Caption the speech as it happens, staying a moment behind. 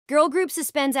Girl group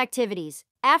suspends activities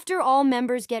after all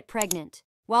members get pregnant.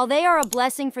 While they are a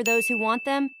blessing for those who want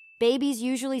them, babies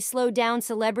usually slow down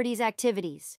celebrities'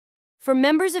 activities. For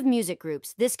members of music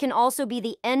groups, this can also be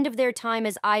the end of their time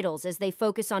as idols as they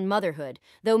focus on motherhood,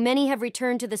 though many have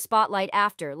returned to the spotlight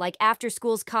after, like After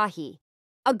School's Kahi.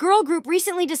 A girl group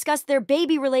recently discussed their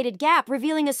baby-related gap,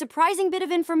 revealing a surprising bit of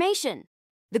information.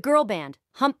 The girl band,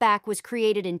 Hump Back, was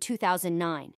created in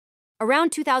 2009.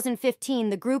 Around 2015,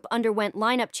 the group underwent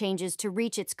lineup changes to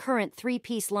reach its current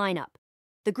three-piece lineup.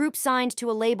 The group signed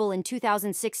to a label in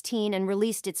 2016 and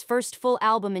released its first full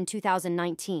album in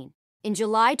 2019. In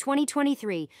July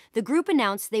 2023, the group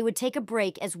announced they would take a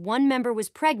break as one member was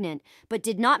pregnant, but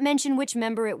did not mention which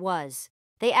member it was.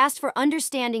 They asked for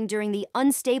understanding during the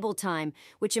unstable time,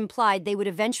 which implied they would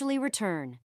eventually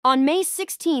return. On May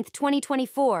 16,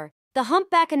 2024, the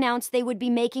Humpback announced they would be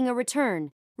making a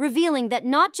return, revealing that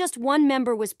not just one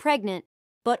member was pregnant,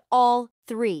 but all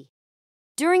three.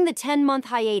 During the 10-month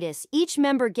hiatus, each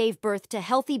member gave birth to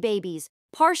healthy babies,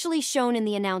 partially shown in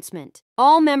the announcement.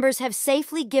 All members have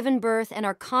safely given birth and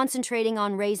are concentrating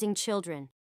on raising children.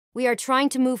 We are trying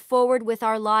to move forward with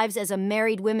our lives as a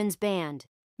married women's band.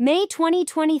 May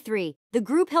 2023, the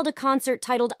group held a concert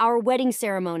titled Our Wedding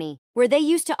Ceremony, where they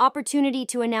used the opportunity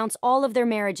to announce all of their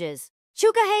marriages.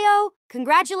 Chukaheo!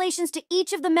 Congratulations to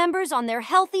each of the members on their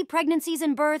healthy pregnancies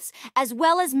and births, as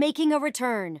well as making a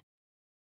return.